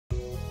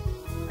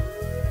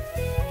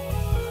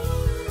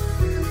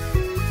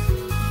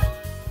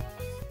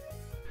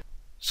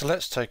So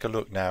let's take a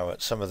look now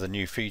at some of the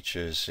new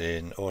features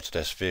in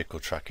Autodesk Vehicle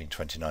Tracking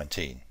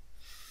 2019.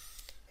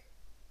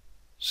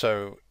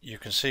 So you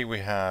can see we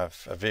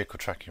have a vehicle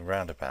tracking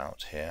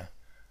roundabout here,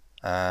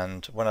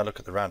 and when I look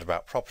at the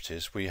roundabout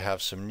properties we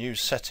have some new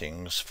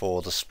settings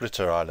for the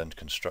splitter island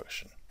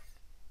construction.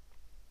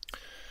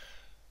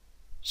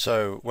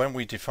 So when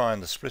we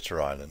define the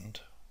splitter island,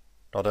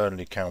 not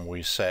only can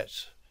we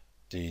set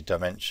the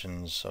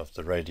dimensions of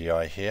the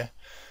radii here,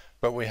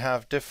 but we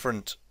have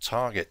different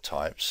target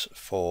types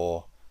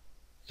for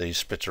the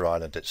splitter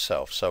island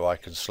itself. So I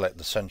can select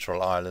the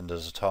central island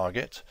as a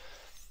target,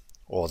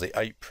 or the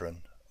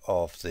apron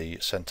of the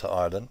center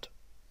island,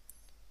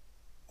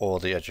 or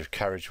the edge of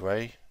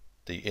carriageway,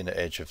 the inner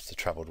edge of the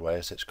travelled way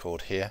as it's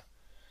called here,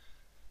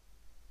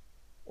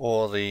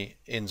 or the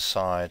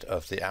inside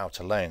of the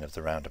outer lane of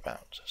the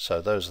roundabout.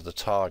 So those are the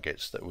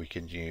targets that we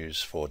can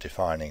use for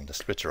defining the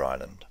splitter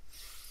island.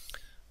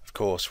 Of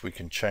course, we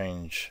can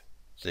change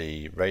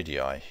the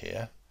radii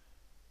here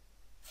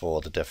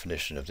for the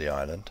definition of the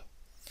island,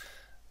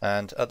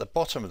 and at the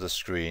bottom of the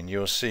screen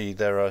you'll see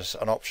there is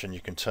an option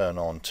you can turn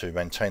on to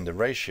maintain the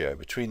ratio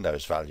between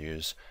those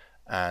values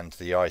and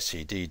the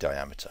ICD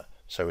diameter.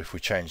 So if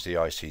we change the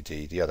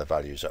ICD, the other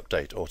values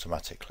update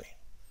automatically.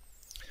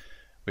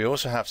 We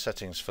also have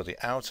settings for the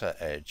outer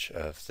edge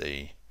of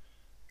the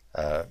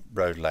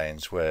road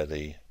lanes where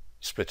the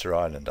splitter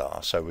island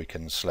are, so we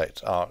can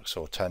select arcs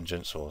or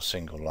tangents or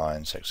single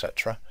lines,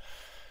 etc.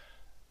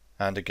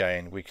 And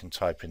again, we can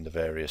type in the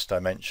various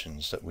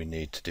dimensions that we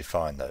need to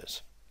define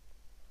those.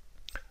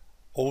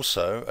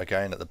 Also,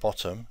 again at the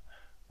bottom,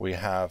 we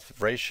have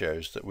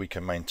ratios that we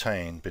can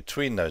maintain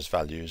between those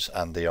values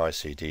and the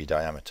ICD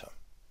diameter.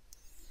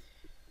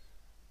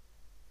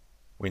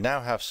 We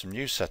now have some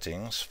new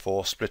settings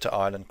for splitter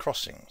island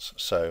crossings.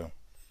 So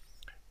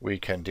we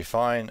can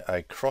define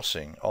a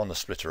crossing on the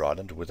splitter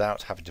island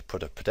without having to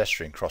put a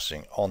pedestrian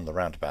crossing on the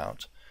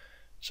roundabout.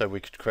 So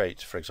we could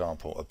create, for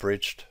example, a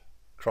bridged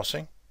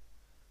crossing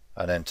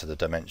and enter the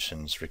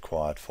dimensions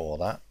required for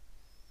that.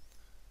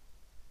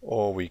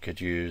 Or we could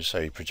use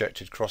a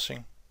projected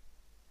crossing.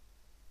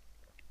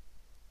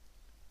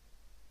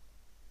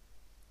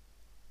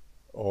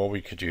 Or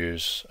we could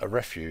use a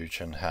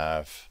refuge and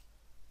have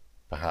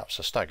perhaps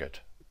a staggered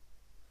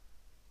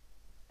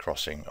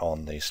crossing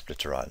on the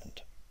splitter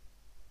island.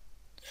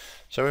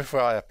 So if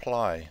I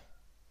apply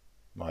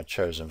my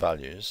chosen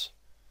values,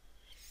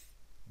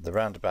 the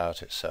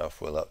roundabout itself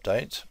will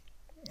update.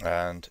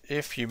 And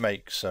if you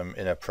make some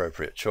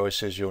inappropriate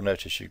choices, you'll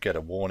notice you get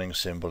a warning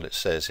symbol. It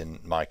says, in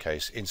my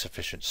case,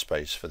 insufficient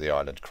space for the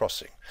island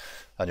crossing.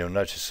 And you'll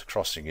notice the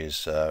crossing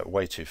is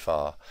way too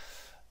far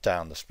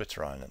down the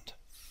splitter island.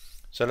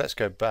 So let's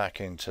go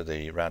back into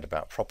the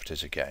roundabout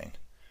properties again,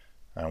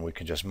 and we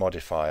can just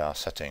modify our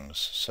settings.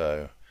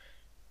 So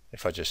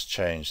if I just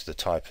change the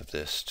type of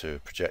this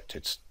to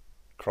projected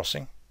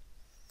crossing,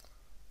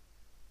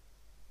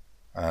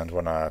 and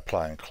when I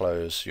apply and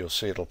close, you'll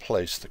see it'll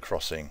place the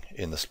crossing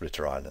in the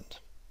splitter island.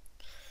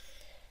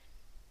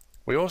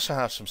 We also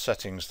have some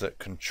settings that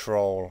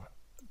control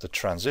the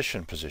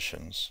transition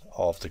positions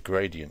of the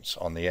gradients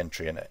on the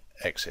entry and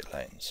exit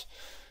lanes.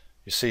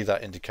 You see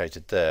that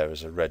indicated there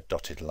as a red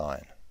dotted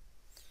line.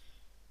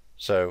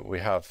 So we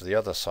have the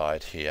other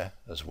side here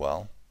as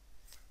well,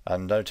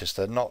 and notice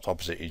they're not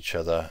opposite each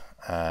other.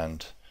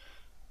 And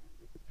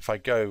if I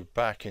go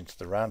back into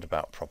the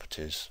roundabout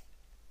properties,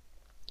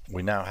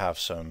 we now have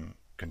some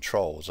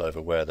controls over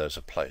where those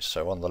are placed.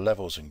 So on the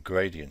levels and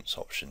gradients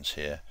options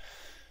here,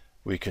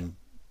 we can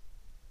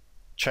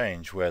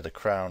change where the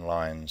crown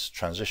lines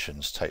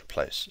transitions take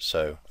place.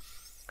 So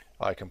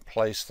I can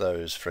place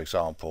those, for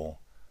example,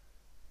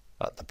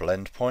 at the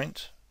blend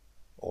point,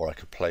 or I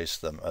could place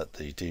them at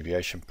the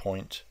deviation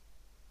point,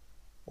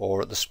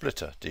 or at the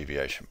splitter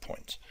deviation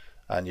point.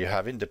 And you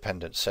have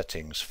independent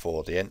settings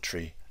for the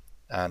entry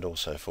and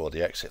also for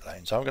the exit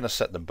lanes. I'm going to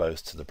set them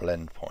both to the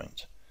blend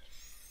point.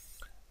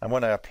 And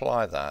when I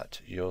apply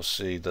that, you'll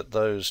see that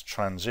those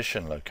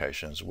transition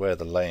locations where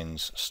the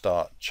lanes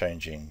start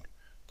changing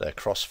their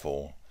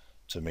crossfall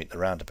to meet the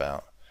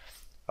roundabout,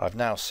 I've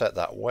now set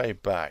that way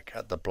back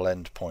at the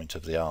blend point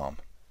of the arm.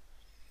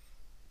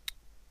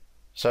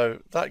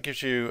 So that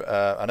gives you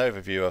an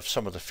overview of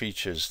some of the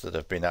features that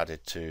have been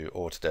added to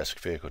Autodesk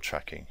Vehicle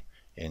Tracking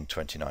in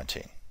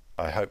 2019.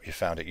 I hope you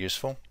found it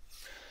useful.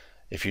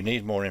 If you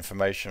need more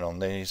information on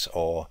these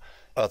or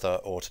other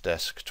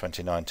Autodesk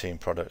 2019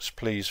 products,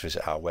 please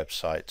visit our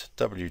website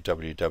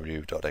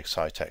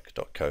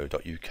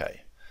www.excitec.co.uk.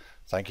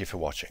 Thank you for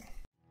watching.